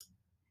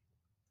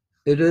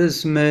It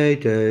is May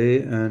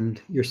Day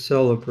and you're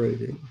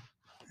celebrating.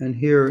 And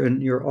here in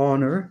your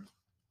honor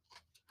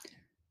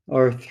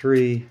are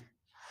three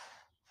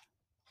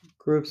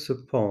groups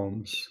of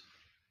poems.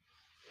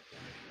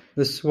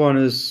 This one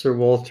is Sir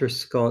Walter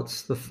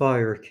Scott's The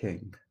Fire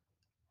King.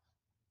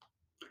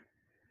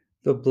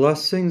 The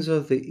blessings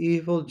of the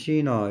evil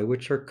genii,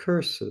 which are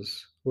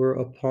curses, were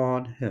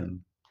upon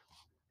him.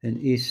 An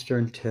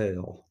Eastern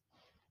Tale.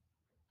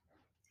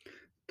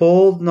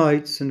 Bold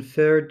knights and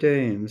fair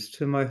dames,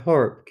 to my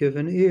harp give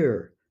an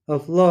ear,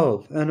 of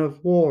love and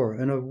of war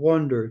and of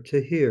wonder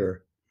to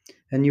hear,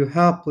 and you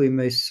haply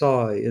may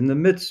sigh in the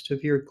midst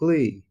of your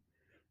glee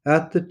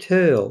at the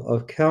tale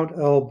of Count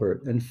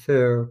Albert and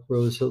fair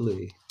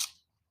Rosalie.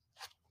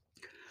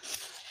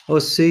 Oh,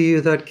 see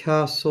you that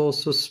castle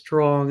so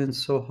strong and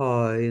so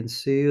high, and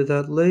see you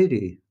that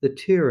lady, the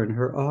tear in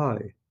her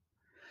eye,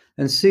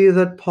 and see you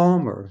that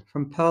palmer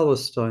from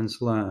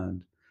Palestine's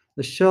land,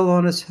 the shell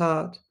on his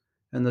hat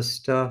and the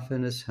staff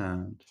in his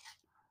hand.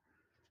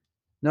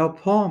 Now,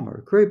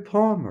 Palmer, great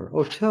Palmer,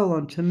 oh, tell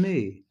unto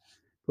me,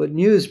 what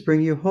news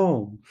bring you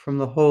home from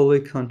the holy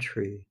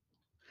country?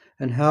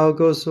 And how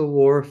goes the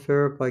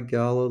warfare by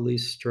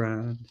Galilee's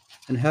strand?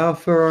 And how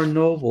fare our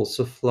nobles,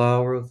 the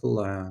flower of the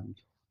land?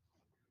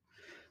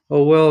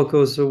 Oh, well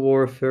goes the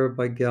warfare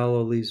by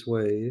Galilee's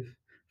wave,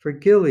 for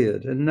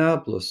Gilead and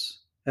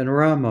Nablus and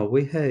Ramah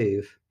we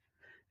have,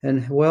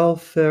 and well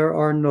fare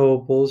our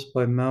nobles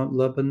by Mount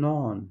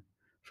Lebanon,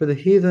 for the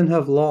heathen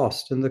have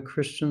lost and the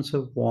Christians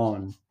have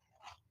won.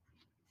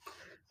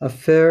 A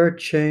fair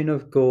chain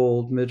of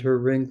gold mid her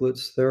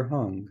ringlets there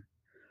hung,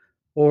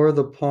 o'er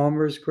the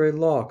palmer's grey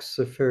locks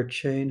the fair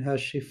chain has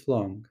she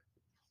flung.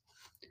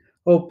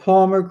 O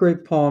Palmer,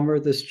 great Palmer,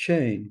 this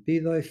chain be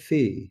thy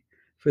fee,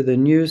 for the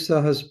news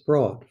thou hast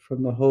brought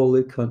from the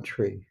holy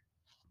country.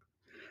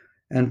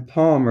 And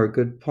Palmer,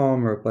 good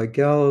Palmer, by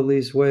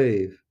Galilee's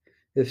wave,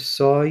 if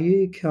saw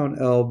ye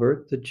Count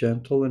Albert the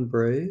gentle and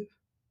brave?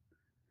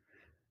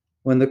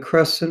 When the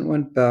crescent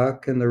went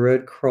back and the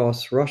red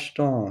cross rushed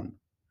on,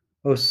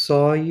 O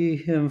saw ye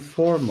him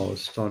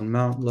foremost on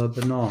Mount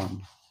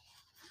Lebanon?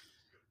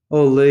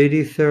 O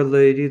lady, fair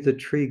lady, the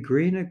tree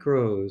green it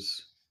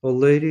grows, O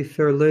lady,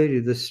 fair lady,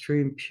 the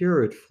stream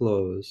pure it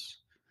flows.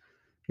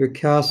 Your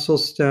castle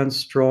stands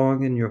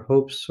strong and your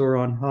hopes soar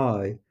on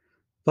high,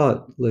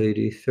 but,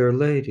 lady, fair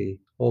lady,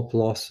 all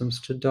blossoms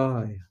to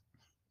die.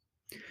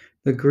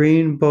 The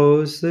green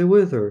boughs they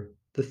wither,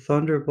 the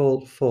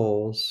thunderbolt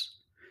falls,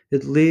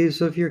 it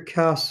leaves of your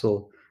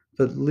castle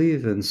but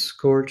leaven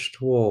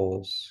scorched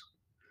walls.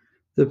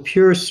 The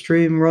pure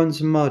stream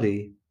runs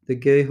muddy, the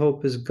gay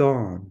hope is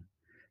gone,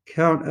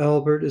 Count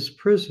Albert is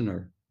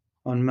prisoner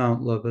on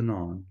Mount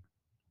Lebanon.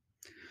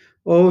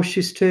 Oh,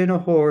 she's ta'en a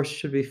horse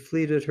should be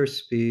fleet at her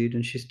speed,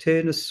 and she's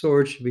ta'en a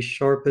sword should be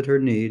sharp at her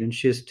need, and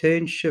she has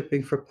ta'en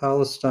shipping for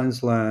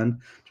Palestine's land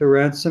to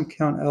ransom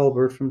Count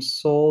Albert from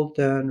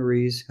Soldan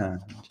Rhee's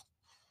hand.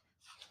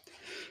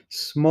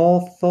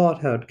 Small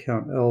thought had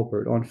Count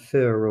Albert on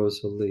fair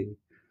Rosalie,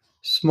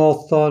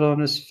 small thought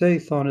on his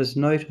faith, on his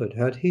knighthood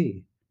had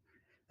he.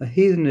 A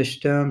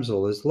heathenish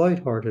damsel, his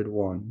light-hearted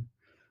one,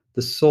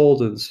 the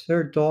Soldan's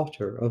fair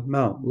daughter of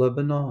Mount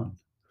Lebanon.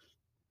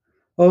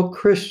 O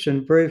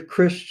Christian, brave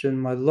Christian,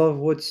 my love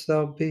wouldst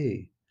thou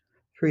be.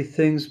 Three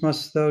things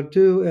must thou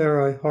do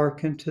ere I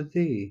hearken to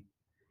thee.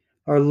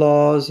 Our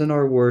laws and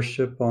our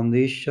worship on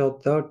these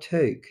shalt thou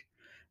take,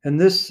 and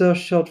this thou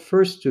shalt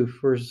first do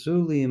for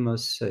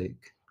Zulima's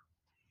sake.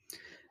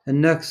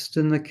 And next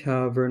in the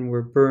cavern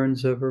where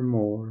burns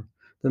evermore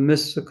the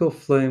mystical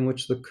flame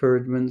which the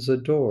Kurdmans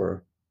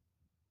adore,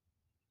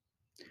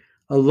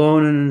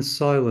 alone and in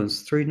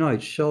silence 3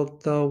 nights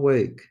shalt thou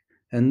wake,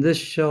 and this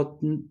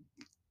shalt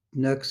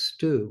next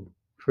do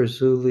for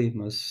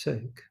Zulima's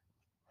sake.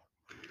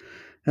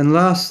 And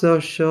last thou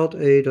shalt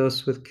aid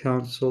us with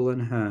counsel in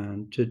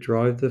hand to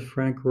drive the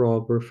Frank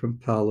robber from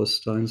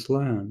Palestine's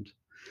land.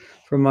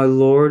 For my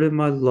lord and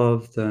my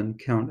love then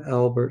Count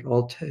Albert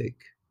I'll take,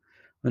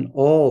 when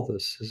all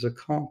this is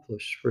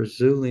accomplished for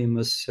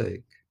Zulima's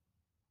sake.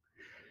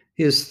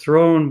 He is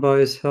thrown by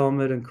his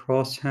helmet and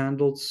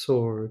cross-handled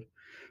sword,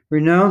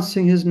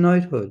 renouncing his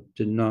knighthood,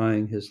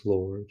 denying his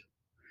lord.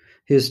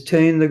 He has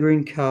ta'en the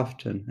green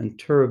caftan and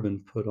turban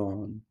put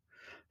on,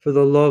 for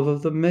the love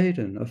of the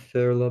maiden of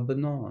fair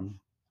Lebanon.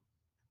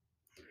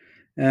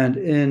 And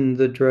in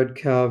the dread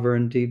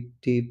cavern deep,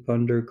 deep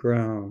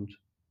underground,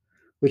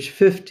 which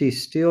 50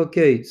 steel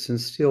gates and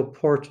steel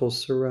portals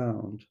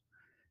surround,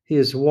 he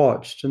is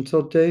watched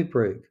until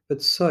daybreak,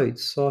 but sight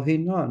saw he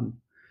none,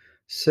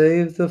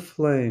 save the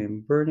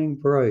flame burning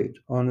bright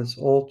on his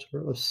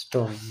altar of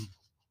stone.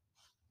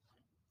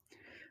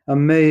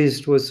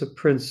 Amazed was the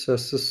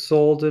princess, the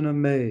Soldan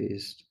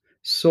amazed,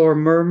 sore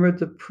murmured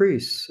the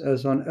priests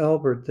as on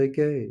Albert they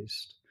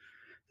gazed.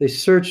 They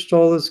searched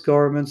all his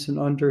garments, and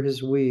under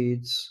his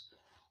weeds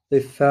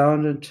they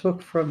found and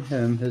took from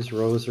him his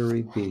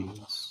rosary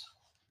beads.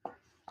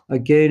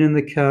 Again in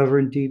the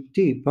cavern deep,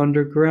 deep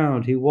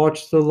underground, he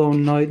watched the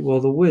lone night while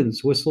the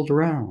winds whistled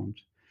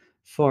round.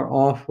 Far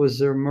off was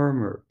their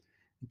murmur,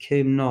 It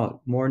came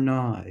not more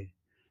nigh.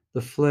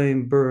 The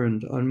flame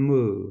burned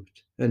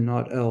unmoved, and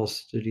naught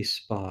else did he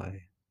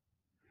spy.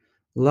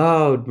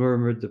 Loud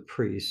murmured the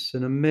priests,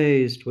 and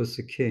amazed was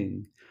the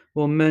king,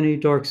 while many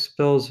dark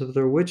spells of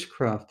their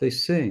witchcraft they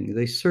sing.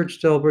 They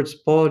searched Albert's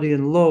body,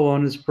 and lo,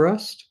 on his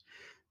breast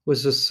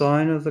was the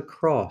sign of the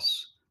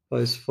cross by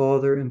his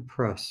father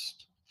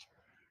impressed.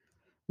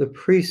 The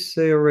priests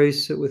they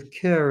erase it with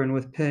care and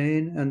with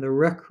pain, and the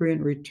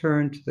recreant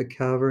returned to the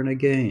cavern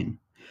again.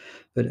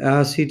 But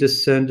as he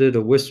descended,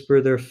 a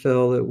whisper there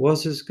fell, it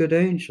was his good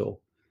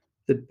angel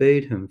that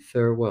bade him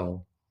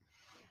farewell.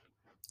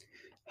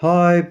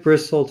 High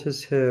bristled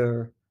his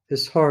hair,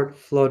 his heart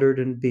fluttered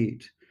and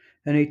beat,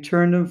 and he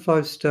turned him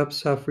 5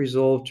 steps, half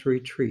resolved to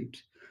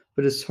retreat.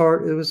 But his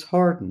heart it was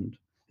hardened,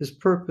 his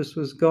purpose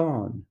was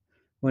gone,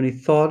 when he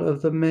thought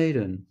of the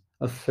maiden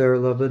of fair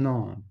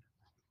Lebanon.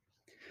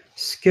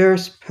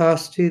 Scarce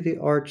passed he the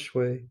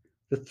archway,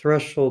 the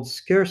threshold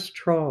scarce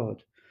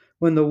trod,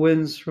 when the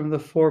winds from the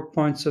 4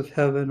 points of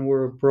heaven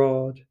were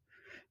abroad.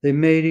 They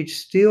made each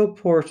steel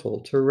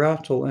portal to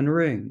rattle and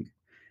ring,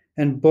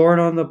 and borne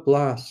on the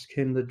blast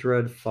came the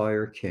dread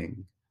Fire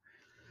King.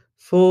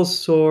 Full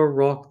sore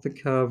rocked the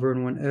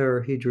cavern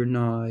whene'er he drew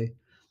nigh.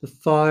 The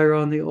fire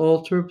on the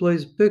altar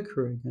blazed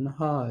bickering and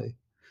high.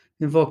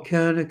 In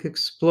volcanic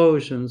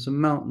explosions the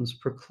mountains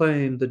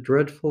proclaimed the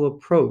dreadful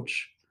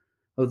approach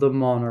of the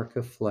monarch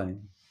of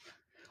flame.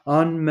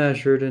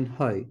 Unmeasured in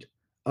height,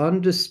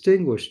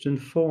 undistinguished in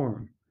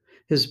form,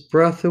 his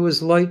breath it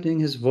was lightning,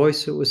 his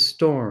voice it was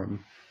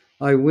storm.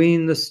 I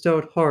ween the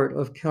stout heart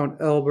of Count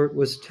Albert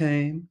was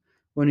tame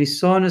when he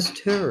saw in his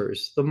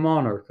terrors the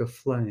monarch of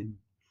flame.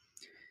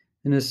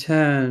 In his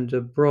hand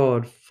a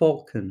broad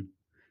falcon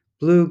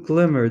blue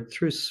glimmered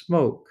through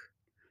smoke,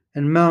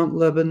 and Mount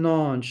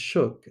Lebanon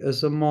shook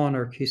as the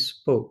monarch he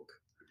spoke.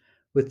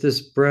 With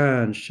this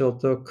brand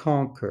shalt thou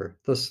conquer,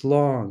 thus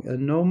long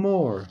and no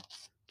more,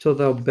 till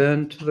thou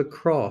bend to the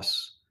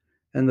cross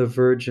and the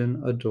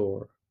Virgin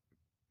adore.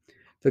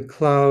 The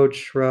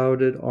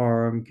cloud-shrouded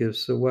arm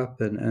gives the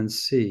weapon, and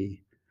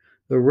see,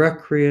 the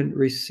recreant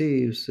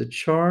receives the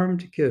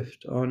charmed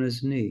gift on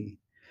his knee.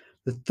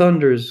 The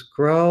thunders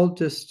growl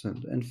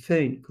distant, and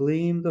faint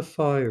gleam the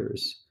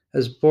fires,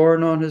 as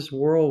borne on his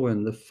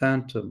whirlwind the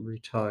phantom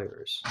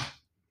retires.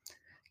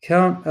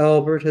 Count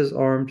Albert has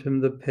armed him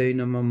the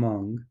Paynim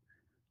among.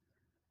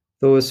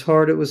 Though his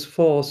heart it was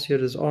false, yet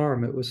his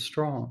arm it was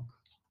strong.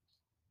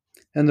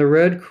 And the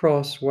red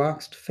cross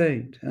waxed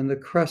faint, and the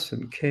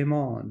crescent came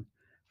on,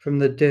 from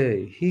the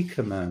day he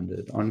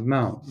commanded on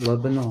Mount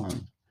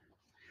Lebanon.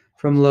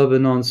 From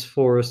Lebanon's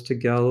forest to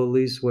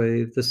Galilee's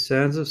wave, the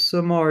sands of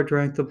Samar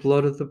drank the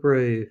blood of the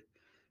brave,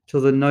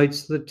 till the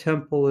knights of the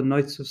temple and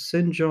knights of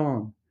St.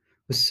 John,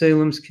 with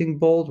Salem's King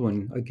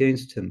Baldwin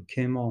against him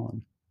came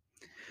on.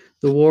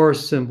 The war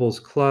cymbals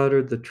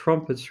clattered, the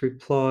trumpets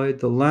replied,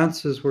 the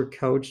lances were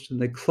couched,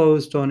 and they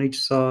closed on each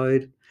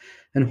side,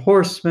 and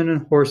horsemen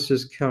and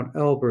horses Count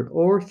Albert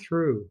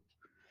o'erthrew,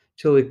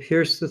 till he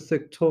pierced the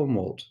thick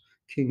tumult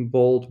King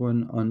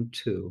Baldwin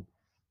unto.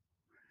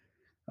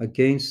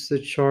 Against the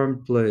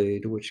charmed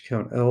blade which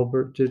Count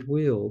Albert did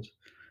wield,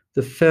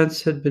 the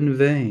fence had been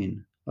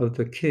vain of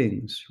the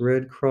king's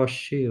red cross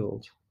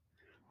shield.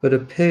 But a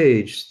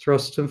page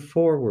thrust him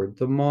forward,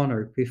 the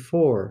monarch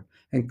before,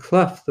 and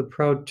cleft the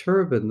proud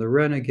turban the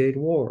renegade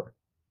wore.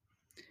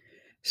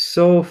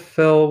 So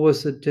fell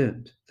was the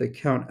dint that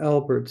Count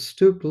Albert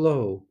stooped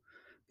low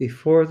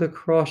before the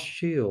cross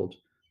shield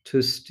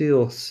to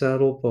steel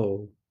saddle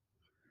bow.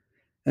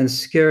 And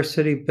scarce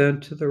had he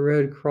bent to the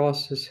red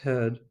cross's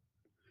head,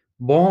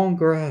 "Bon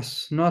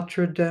grâce,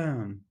 Notre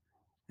Dame,"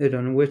 it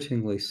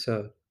unwittingly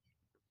said.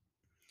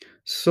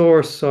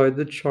 Sore sighed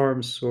the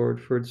charmed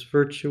sword, for its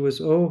virtue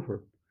was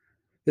over.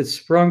 It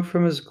sprung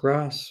from his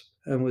grasp,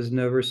 and was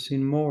never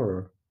seen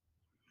more.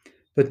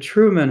 But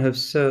true men have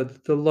said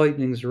that the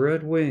lightning's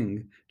red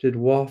wing did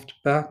waft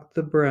back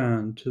the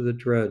brand to the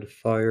dread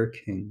Fire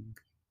King.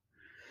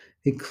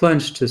 He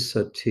clenched his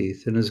set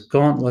teeth in his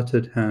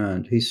gauntleted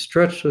hand. He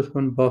stretched with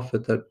one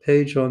buffet that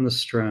page on the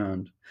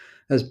strand.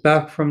 As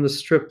back from the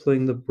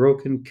stripling the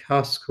broken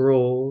casque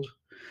rolled,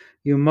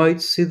 you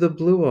might see the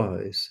blue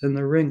eyes and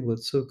the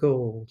ringlets of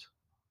gold.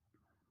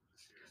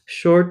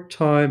 Short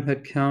time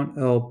had Count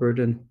Albert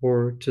in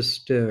horror to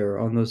stare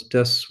on those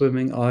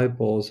death-swimming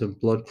eyeballs and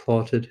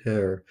blood-clotted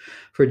hair,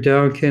 for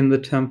down came the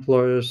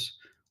Templars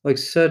like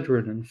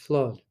Cedron in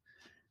flood,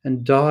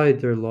 and dyed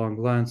their long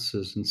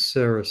lances in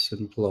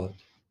Saracen blood.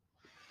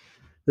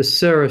 The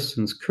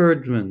Saracens,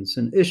 Curdmans,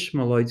 and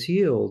Ishmaelites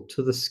yield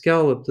to the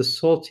scallop, the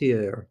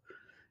saltire,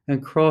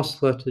 and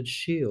cross-letted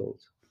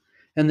shield.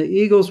 And the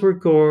eagles were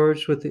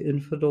gorged with the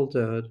infidel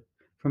dead,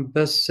 from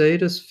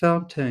Bethsaida's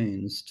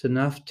fountains to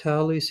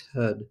Naphtali's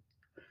head.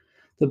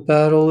 The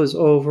battle is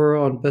over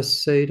on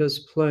Bethsaida's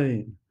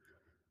plain.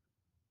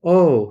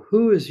 Oh,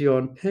 who is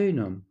yon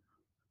Paynim,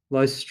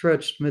 lies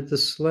stretched mid the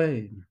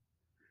slain?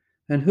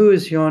 And who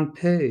is yon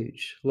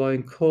page,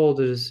 lying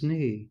cold at his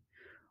knee?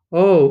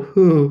 Oh,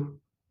 who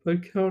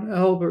but Count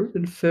Albert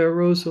and fair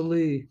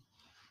Rosalie?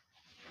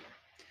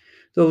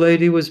 The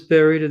lady was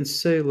buried in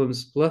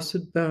Salem's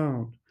blessed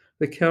bound.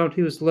 The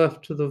county was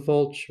left to the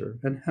vulture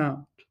and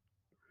hound.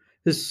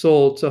 His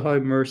soul to high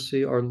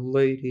mercy Our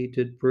Lady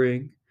did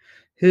bring.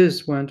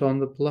 His went on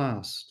the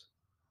blast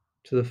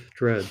to the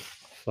dread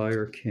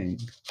Fire King.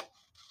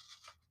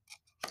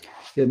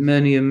 Yet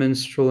many a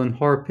minstrel in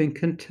harping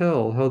can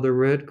tell how the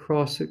red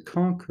cross it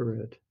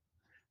conquered,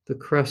 the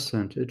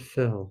crescent it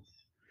fell,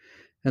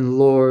 and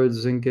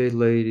lords and gay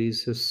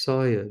ladies have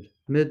sighed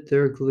mid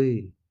their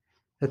glee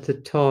at the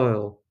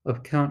tile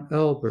of Count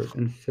Albert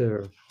and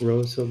fair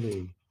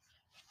Rosalie.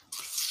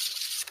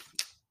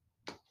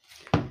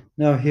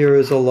 Now here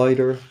is a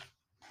lighter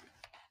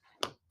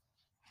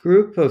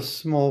group of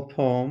small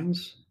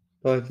poems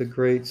by the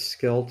great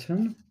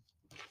Skelton,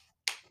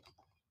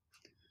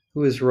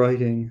 who is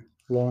writing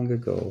long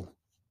ago.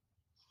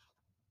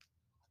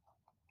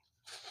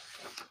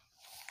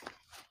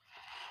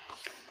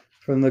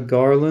 From the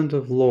Garland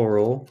of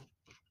Laurel,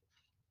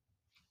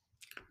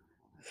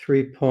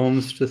 3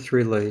 poems to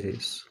 3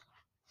 ladies.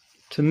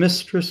 To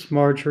Mistress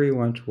Marjorie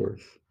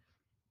Wentworth.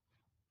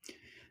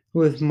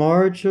 With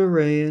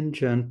marjoraine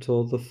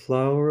gentle, the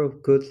flower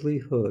of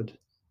goodlihood,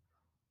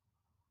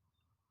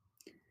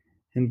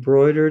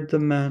 embroidered the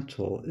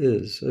mantle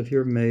is of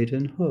your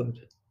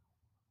maidenhood.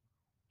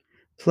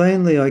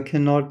 Plainly I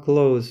cannot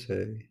glose,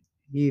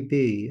 ye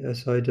be,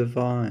 as I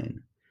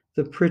divine,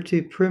 the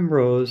pretty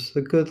primrose,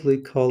 the goodly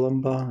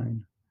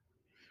columbine.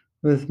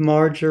 With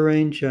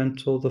marjoraine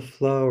gentle, the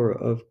flower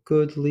of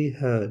goodly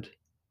head,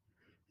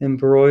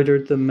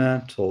 embroidered the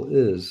mantle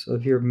is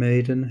of your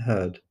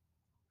maidenhead.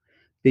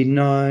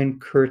 Benign,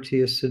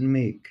 courteous, and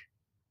meek,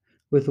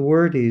 with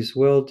wordies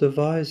well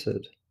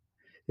devised,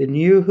 in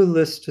you who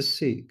list to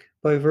seek,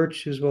 by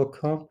virtues well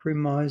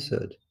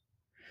compromised,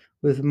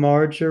 with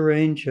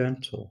marjoraine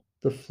gentle,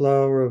 the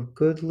flower of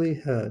goodly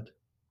head,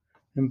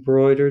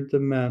 embroidered the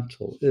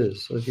mantle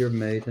is of your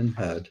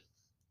maidenhead.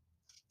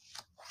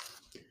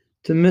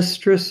 To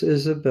Mistress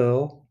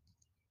Isabel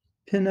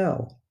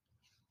Pinnell.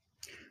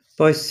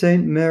 By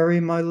Saint Mary,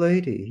 my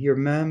lady, your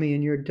mammy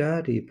and your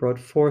daddy brought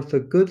forth a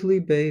goodly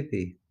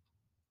baby.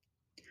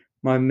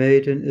 My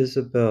maiden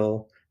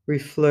Isabel,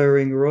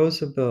 reflaring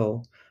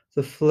Rosabel,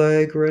 the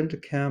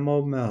flagrant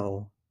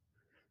camomile,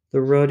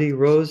 the ruddy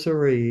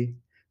rosary,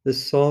 the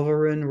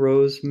sovereign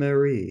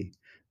rosemary,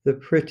 the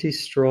pretty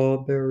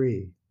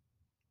strawberry,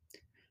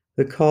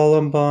 the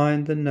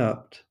columbine, the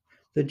nept,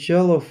 the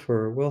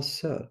jellofer well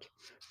set,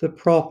 the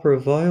proper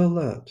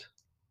violet.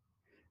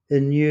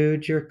 In you,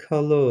 dear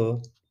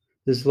colour,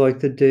 is like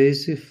the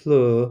daisy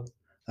fleur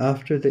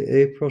after the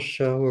April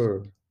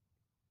shower.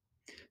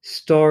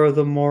 Star of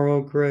the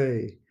morrow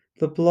gray,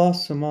 the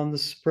blossom on the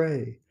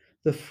spray,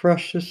 the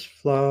freshest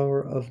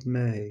flower of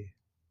May.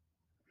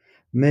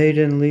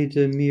 Maidenly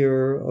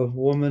demure of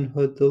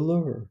womanhood the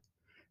lure,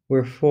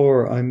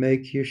 wherefore I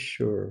make you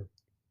sure.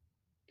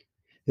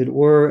 It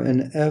were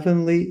an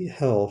heavenly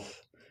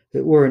health,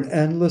 it were an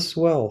endless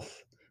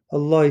wealth, a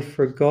life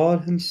for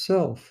God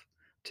himself,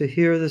 to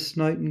hear this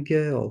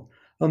nightingale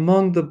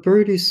among the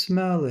birdies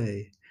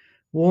smale,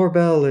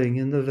 warbelling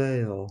in the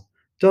vale,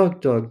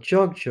 dug dug,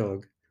 jug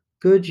jug,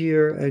 good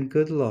year and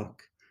good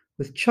luck,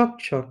 with chuck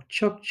chuck,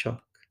 chuck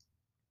chuck.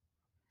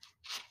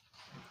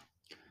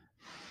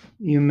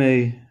 You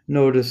may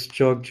notice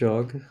Jug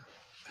Jug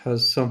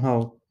has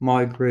somehow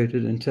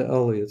migrated into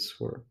Eliot's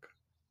work.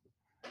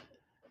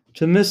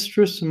 To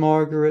Mistress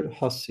Margaret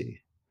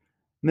Hussey.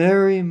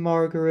 Mary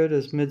Margaret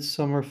as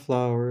midsummer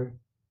flower,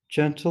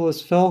 gentle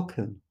as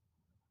falcon,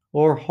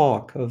 or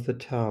hawk of the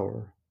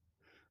tower,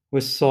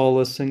 with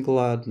solace and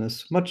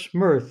gladness, much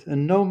mirth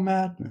and no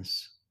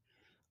madness,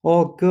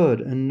 all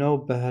good and no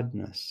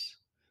badness,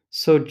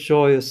 so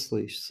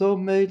joyously, so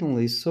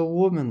maidenly, so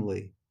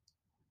womanly,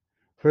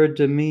 her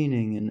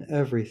demeaning in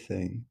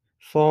everything,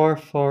 far,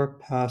 far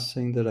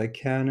passing that I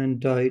can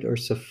indite or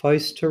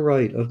suffice to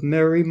write of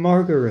Mary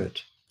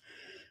Margaret,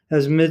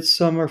 as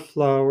midsummer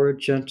flower,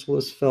 gentle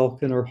as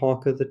falcon or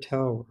hawk of the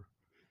tower,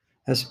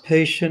 as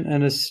patient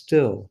and as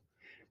still,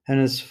 and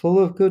as full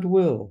of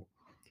goodwill,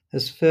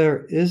 as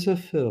fair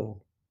Isaphill,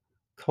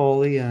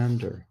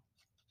 Colleander,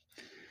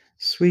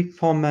 sweet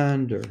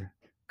Pomander,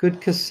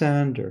 good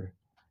Cassander,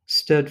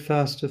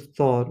 steadfast of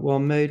thought, well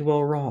made,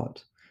 well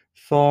wrought,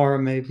 far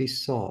may be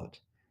sought,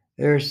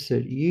 erst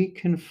ye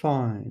can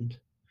find,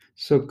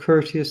 so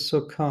courteous,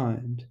 so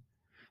kind,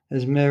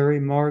 as Mary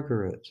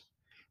Margaret,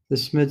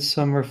 this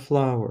midsummer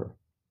flower,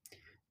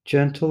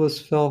 gentle as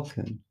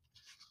falcon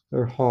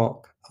or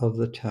hawk of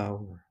the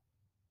tower.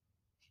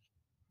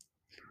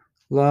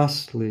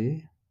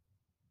 Lastly,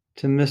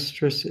 to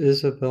Mistress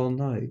Isabel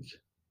Knight.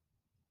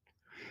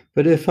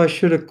 But if I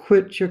should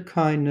acquit your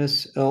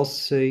kindness, else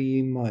say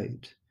ye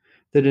might,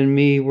 that in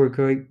me were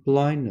great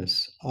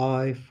blindness,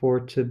 I for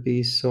to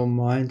be so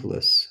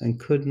mindless, and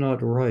could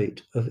not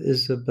write of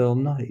Isabel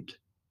Knight.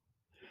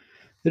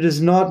 It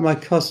is not my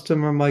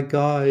custom or my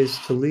guise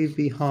to leave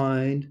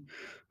behind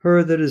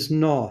her that is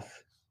naught,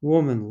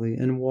 womanly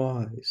and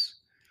wise,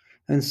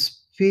 and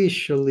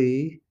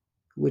specially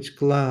which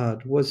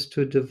glad was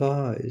to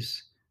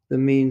devise the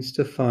means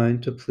to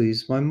find to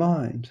please my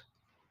mind.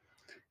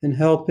 In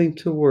helping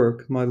to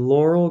work my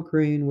laurel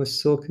green with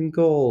silken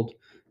gold,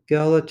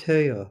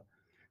 Galatea,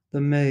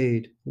 the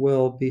maid,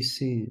 well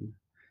beseen,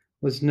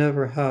 was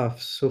never half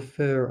so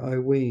fair, I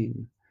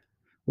ween,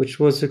 which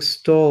was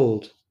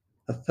extolled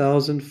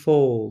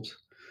 1,000-fold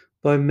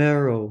by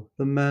Maro,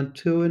 the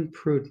Mantuan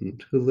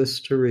prudent, who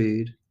list to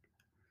read.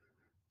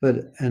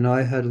 But an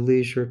I had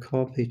leisure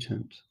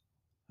competent,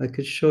 I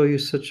could show you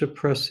such a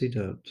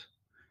precedent,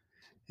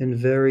 in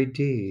very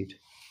deed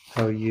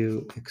how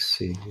you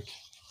exceed.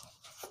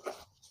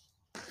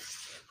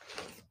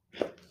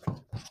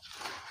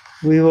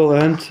 We will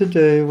end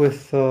today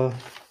with the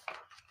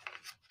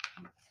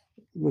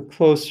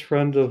close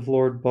friend of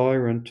Lord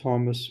Byron,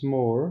 Thomas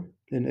Moore.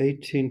 In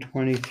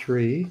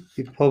 1823,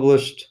 he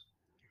published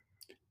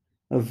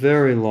a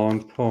very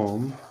long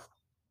poem,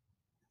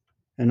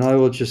 and I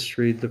will just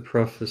read the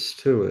preface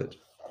to it,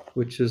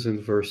 which is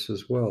in verse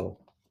as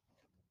well.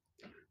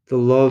 The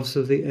Loves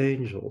of the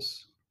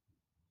Angels.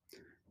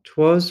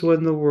 'Twas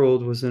when the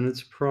world was in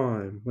its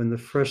prime, when the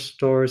fresh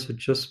stars had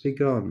just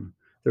begun,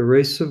 the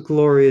race of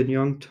glory in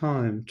young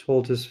time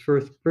told his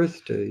first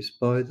birthdays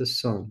by the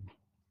sun.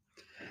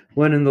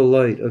 When in the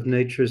light of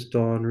nature's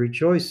dawn,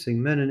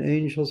 rejoicing, men and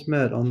angels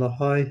met on the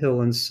high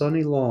hill and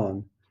sunny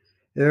lawn,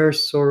 ere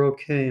sorrow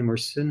came or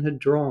sin had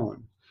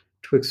drawn,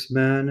 'twixt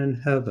man and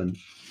heaven,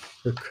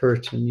 the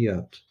curtain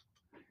yet.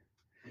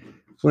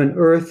 When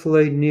earth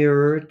lay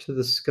nearer to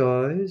the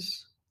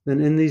skies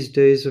than in these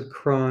days of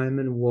crime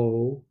and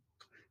woe,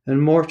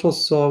 and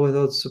mortals saw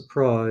without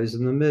surprise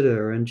in the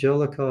mid-air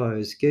angelic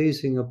eyes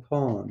gazing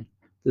upon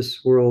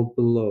this world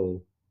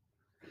below.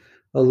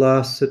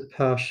 Alas, that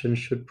passion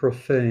should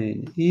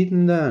profane,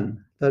 even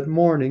then, that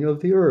morning of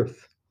the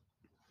earth,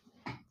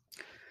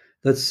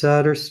 that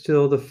sadder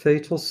still the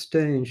fatal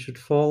stain should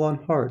fall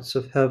on hearts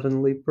of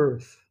heavenly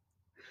birth.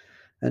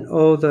 And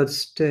oh, that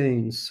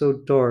stain so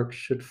dark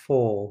should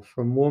fall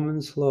from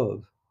woman's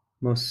love,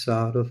 most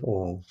sad of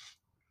all.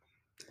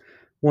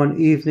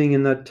 One evening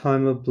in that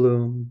time of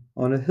bloom,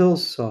 on a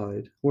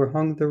hillside where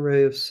hung the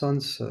ray of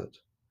sunset,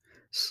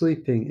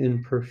 sleeping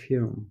in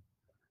perfume,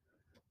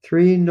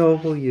 three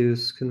noble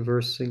youths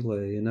conversing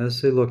lay, and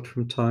as they looked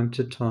from time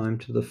to time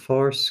to the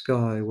far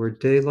sky where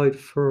daylight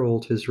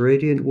furled his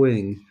radiant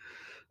wing,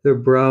 their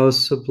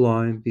brows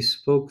sublime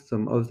bespoke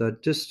them of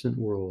that distant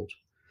world,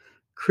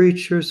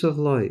 creatures of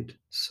light,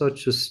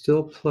 such as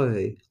still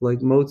play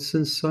like motes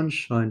in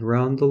sunshine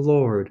round the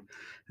Lord,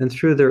 and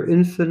through their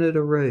infinite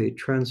array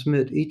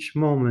transmit each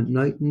moment,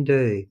 night and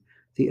day,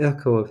 the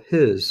echo of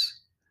his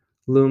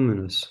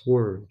luminous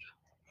word.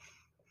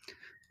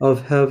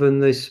 Of heaven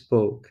they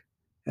spoke,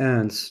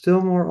 and still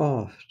more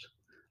oft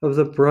of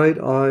the bright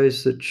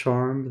eyes that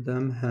charmed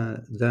them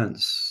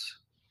thence,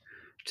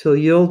 till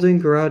yielding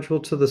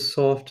gradual to the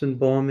soft and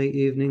balmy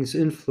evening's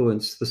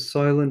influence, the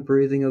silent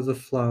breathing of the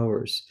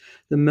flowers,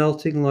 the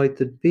melting light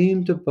that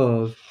beamed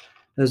above,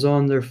 as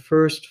on their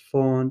first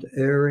fond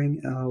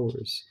erring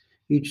hours,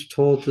 each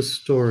told the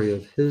story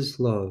of his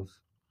love,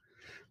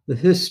 the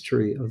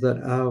history of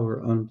that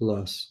hour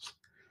unblessed,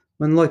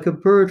 when like a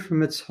bird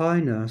from its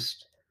high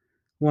nest,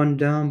 won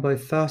down by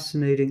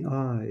fascinating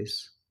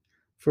eyes,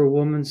 for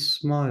woman's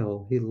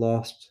smile he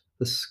lost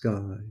the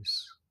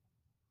skies.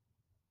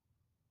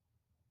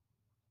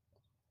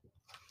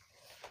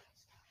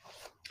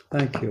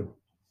 Thank you.